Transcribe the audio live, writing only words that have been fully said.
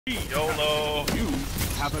YOLO! You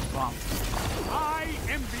have advanced. I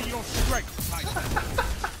envy your strength, Titan.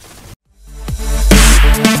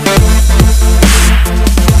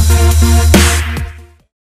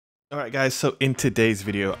 Alright guys, so in today's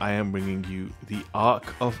video I am bringing you the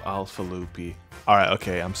Arc of Alpha Lupi. Alright,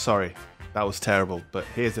 okay, I'm sorry. That was terrible, but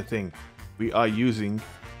here's the thing. We are using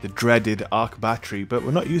the dreaded Arc battery, but we're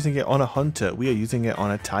not using it on a Hunter, we are using it on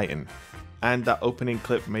a Titan. And that opening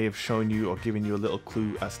clip may have shown you or given you a little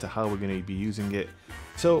clue as to how we're going to be using it.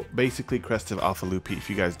 So basically, Crest of Alpha Lupi, if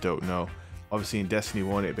you guys don't know, obviously in Destiny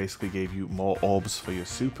 1 it basically gave you more orbs for your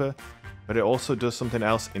super, but it also does something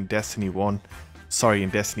else in Destiny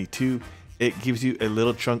 2. It gives you a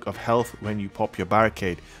little chunk of health when you pop your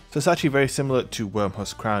barricade. So it's actually very similar to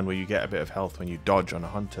Wormhusk Crown, where you get a bit of health when you dodge on a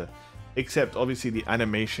Hunter. Except obviously the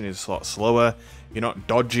animation is a lot slower. You're not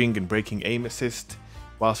dodging and breaking aim assist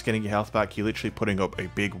whilst getting your health back. You're literally putting up a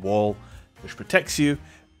big wall which protects you,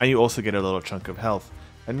 and you also get a little chunk of health.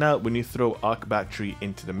 And now when you throw Arc Battery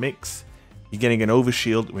into the mix, you're getting an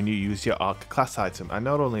overshield when you use your Arc class item. And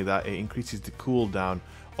not only that, it increases the cooldown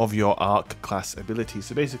of your Arc class ability.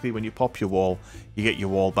 So basically when you pop your wall, you get your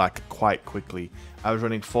wall back quite quickly. I was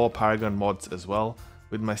running 4 Paragon mods as well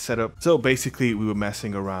with my setup. So basically we were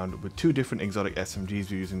messing around with 2 different exotic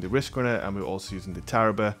SMGs. We were using the Risk Runner and we were also using the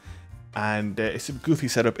Taraba. And it's a goofy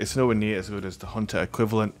setup. It's nowhere near as good as the Hunter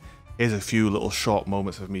equivalent. Here's a few little short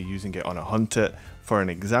moments of me using it on a Hunter for an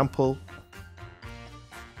example.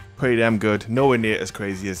 Pretty damn good. Nowhere near as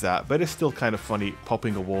crazy as that, but it's still kind of funny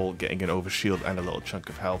popping a wall, getting an overshield and a little chunk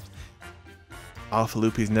of health. Alpha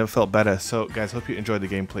Lupi's never felt better. So guys, hope you enjoyed the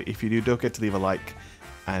gameplay. If you do, don't forget to leave a like,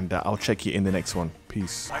 and I'll check you in the next one.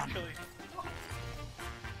 Peace. Actually,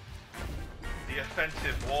 the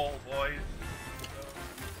offensive wall, boys.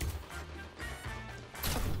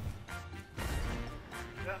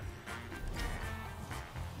 Yeah.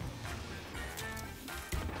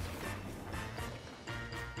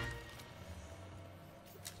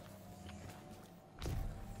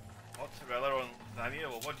 Mozzarella on lasagna?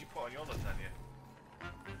 Well, what do you put on your lasagna?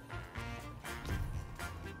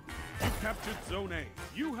 You captured Zone A.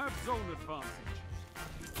 You have zone advantage.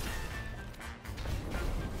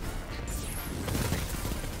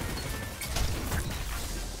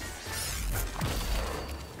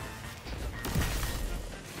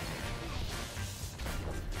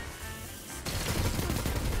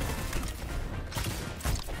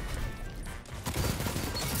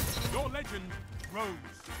 Your legend grows.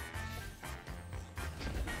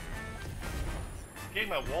 Getting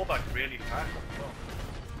my wall back really fast as well.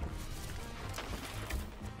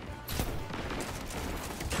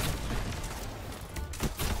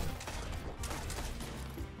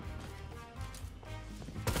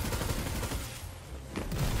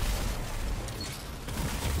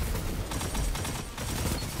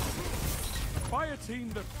 Fire team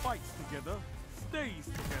that fights together stays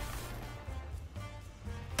together.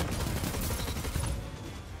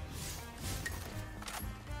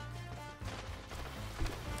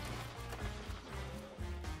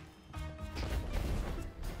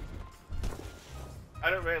 I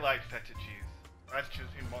don't really like feta cheese. I have to choose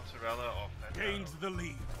between mozzarella or feta. Gains the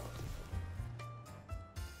lead.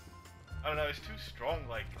 I don't know, it's too strong,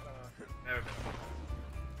 like, never been.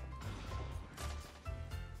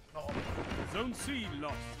 It's not on. Zone C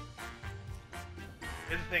lost.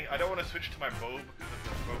 Here's the thing, I don't want to switch to my bow because of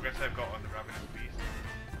the progress I've got on the Ravenous Beast.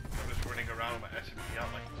 I'm just running around with my SMG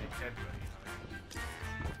out like a dickhead, but you know.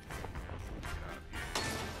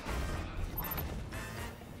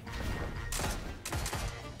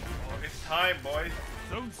 Oh, it's time, boys.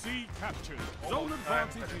 Zone C captured. Zone Almost time.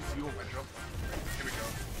 advantage is yours. Here we go.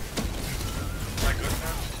 My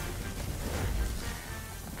goodness.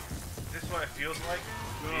 Is this what it feels like?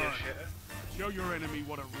 Be a shitter? Show your enemy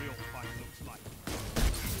what a real fight looks like.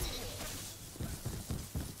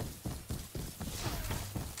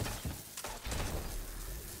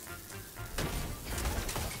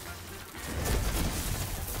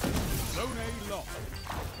 Zone A lost.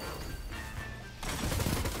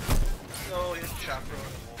 So, here's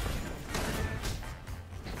Chaperone.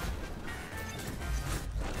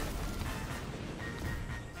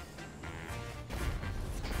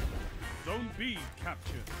 Zone B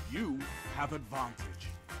captured. You have advantage.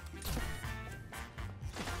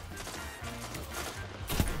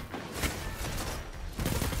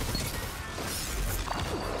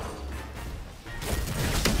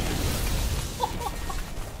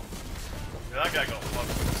 Yeah, that guy got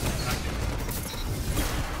fucked.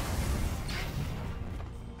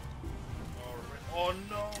 Oh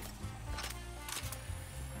no!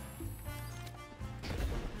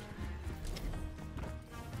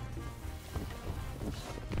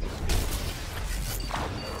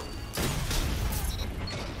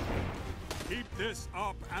 this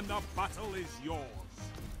up and the battle is yours.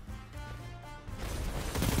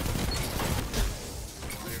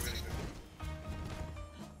 Really, really good.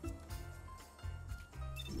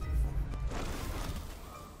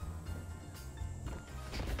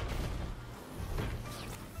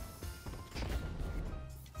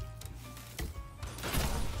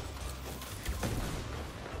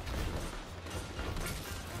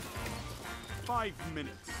 5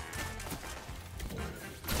 minutes.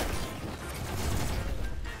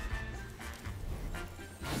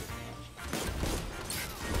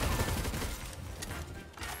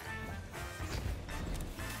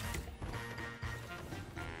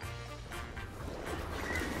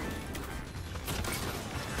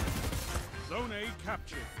 Zone A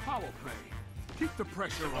captured. Power play. Keep the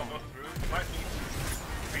pressure I'll on. go through. You might need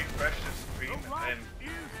to refresh the stream The round and is then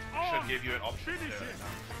it on. should give you an option Finish to it.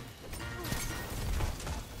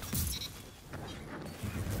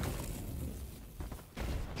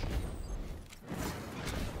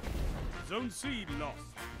 Zone C lost.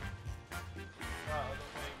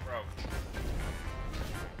 Bro.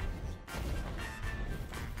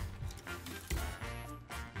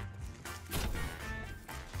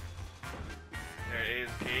 There it is,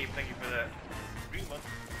 Gabe. Thank you for the 3 months.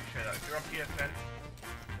 Appreciate that. If you're on PSN, send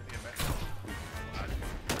me a message. I'll add you.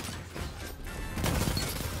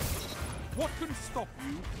 What can stop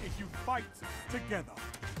you if you fight together?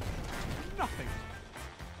 Nothing.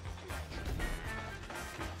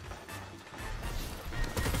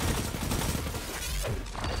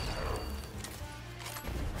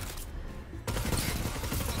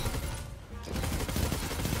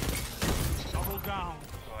 Double down.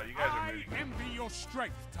 Oh, you guys are I really good. envy your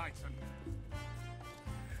strength, Titan.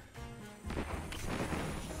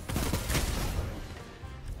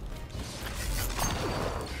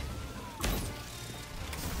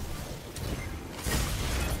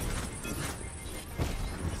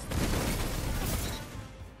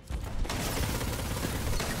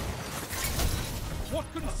 What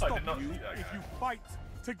can stop did not you see that if guy. you fight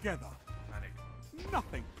together? Panic.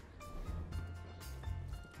 Nothing.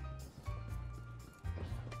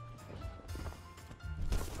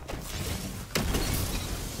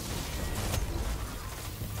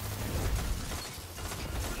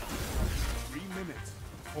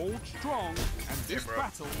 Hold strong, and this bro.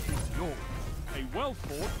 battle is yours. A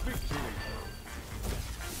well-fought victory.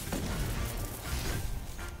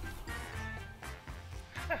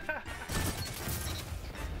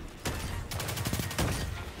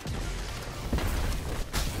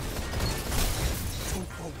 Two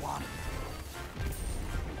for one.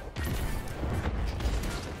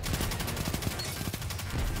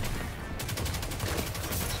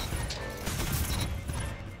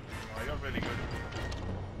 Oh, I got really good.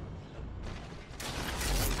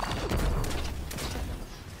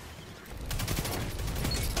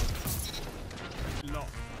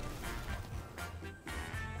 Lost.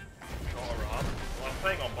 Short or arm. Well, I'm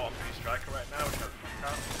playing on bottom 3 striker right now, which has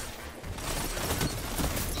fantastic.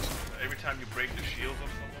 Every time you break the shields of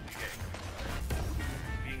someone, you get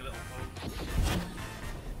being a little close.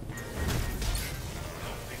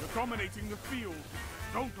 You're dominating the field.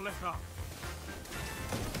 Don't let up.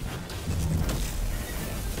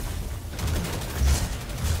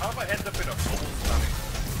 How if I end up in a full stomach?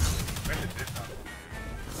 When did this happen?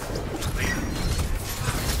 Later.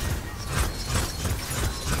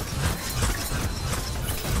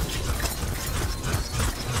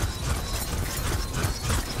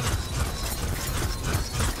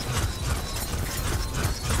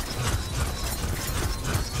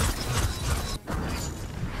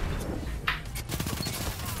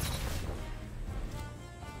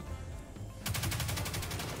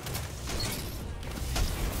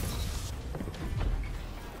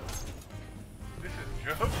 This is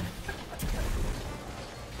joke.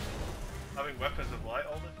 Having weapons of light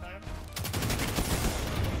all the time?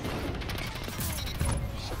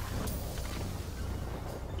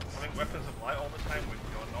 Having weapons of light all the time when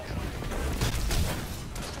you're not one.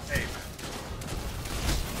 Hey man.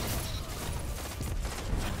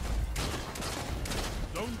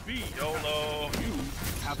 Zone B. YOLO. You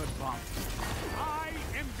have advanced. I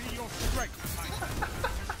envy your strength, Titan.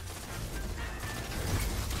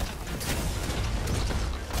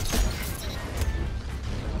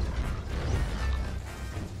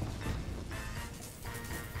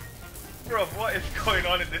 Bro, what is going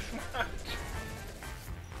on in this match?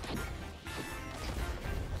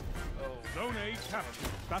 Oh. Zone A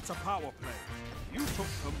captured. That's a power play. You took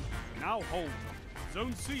them, now hold them.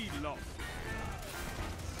 Zone C lost.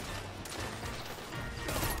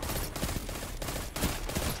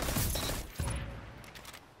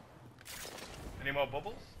 Any more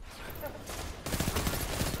bubbles?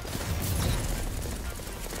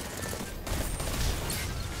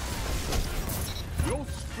 Your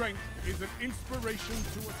strength is an inspiration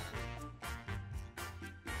to us.